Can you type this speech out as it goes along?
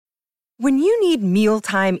When you need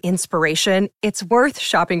mealtime inspiration, it's worth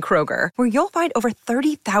shopping Kroger, where you'll find over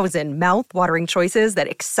 30,000 mouth-watering choices that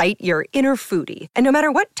excite your inner foodie. And no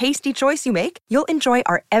matter what tasty choice you make, you'll enjoy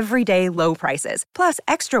our everyday low prices, plus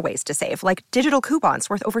extra ways to save, like digital coupons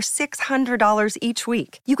worth over $600 each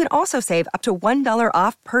week. You can also save up to $1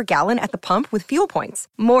 off per gallon at the pump with fuel points.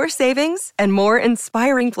 More savings and more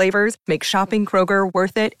inspiring flavors make shopping Kroger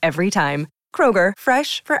worth it every time. Kroger,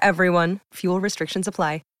 fresh for everyone. Fuel restrictions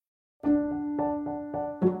apply.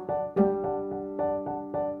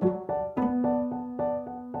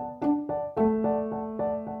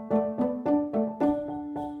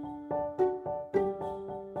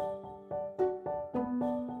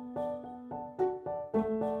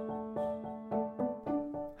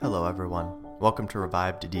 Hello everyone, welcome to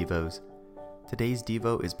Revived Devos. Today's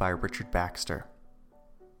Devo is by Richard Baxter.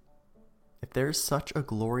 If there is such a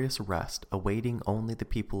glorious rest awaiting only the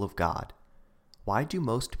people of God, why do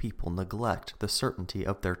most people neglect the certainty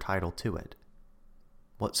of their title to it?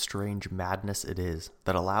 What strange madness it is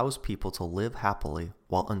that allows people to live happily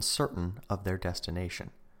while uncertain of their destination.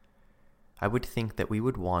 I would think that we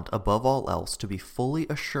would want above all else to be fully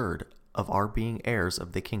assured of our being heirs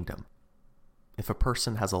of the kingdom. If a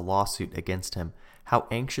person has a lawsuit against him, how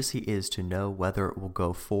anxious he is to know whether it will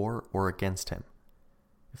go for or against him.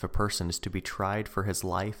 If a person is to be tried for his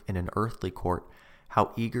life in an earthly court,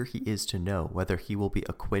 how eager he is to know whether he will be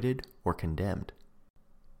acquitted or condemned.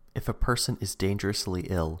 If a person is dangerously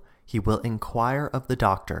ill, he will inquire of the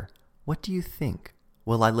doctor, "What do you think?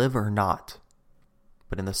 Will I live or not?"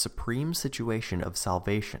 But in the supreme situation of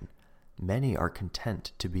salvation, many are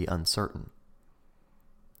content to be uncertain.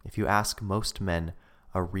 If you ask most men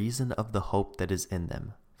a reason of the hope that is in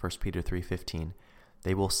them, 1 Peter 3:15,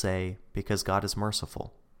 they will say, "Because God is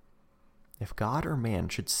merciful." If God or man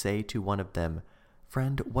should say to one of them,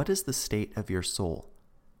 "Friend, what is the state of your soul?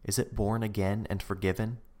 Is it born again and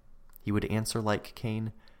forgiven?" he would answer like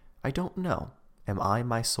Cain, "I don't know. Am I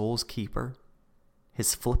my soul's keeper?"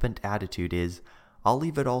 His flippant attitude is, "I'll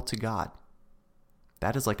leave it all to God."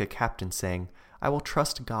 That is like a captain saying, "I will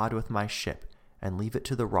trust God with my ship and leave it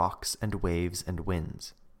to the rocks and waves and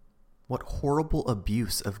winds." What horrible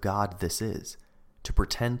abuse of God this is, to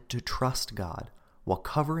pretend to trust God while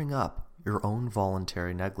covering up your own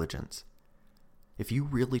voluntary negligence. If you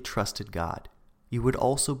really trusted God, you would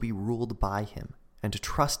also be ruled by Him and to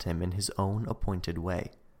trust Him in His own appointed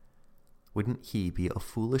way. Wouldn't He be a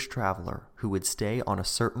foolish traveler who would stay on a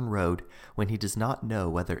certain road when he does not know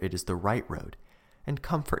whether it is the right road, and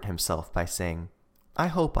comfort himself by saying, "I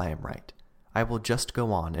hope I am right. I will just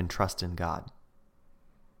go on and trust in God"?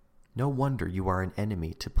 No wonder you are an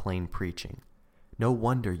enemy to plain preaching. No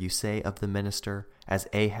wonder you say of the minister, as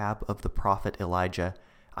Ahab of the prophet Elijah,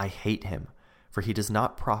 "I hate him, for he does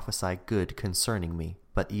not prophesy good concerning me,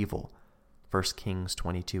 but evil." 1 Kings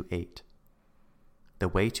 22:8. The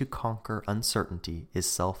way to conquer uncertainty is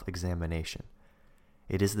self-examination.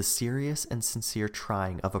 It is the serious and sincere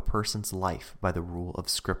trying of a person's life by the rule of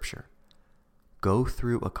Scripture. Go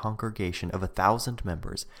through a congregation of 1,000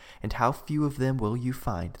 members, and how few of them will you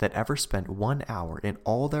find that ever spent 1 hour in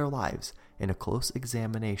all their lives in a close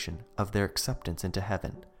examination of their acceptance into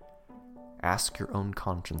heaven? Ask your own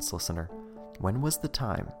conscience, listener, when was the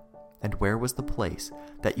time, and where was the place,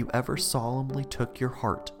 that you ever solemnly took your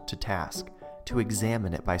heart to task, to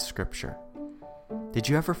examine it by Scripture? Did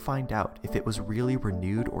you ever find out if it was really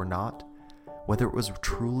renewed or not, whether it was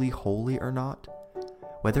truly holy or not?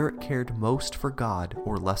 Whether it cared most for God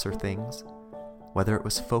or lesser things, whether it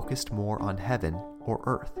was focused more on heaven or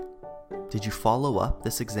earth? Did you follow up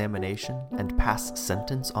this examination and pass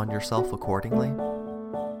sentence on yourself accordingly?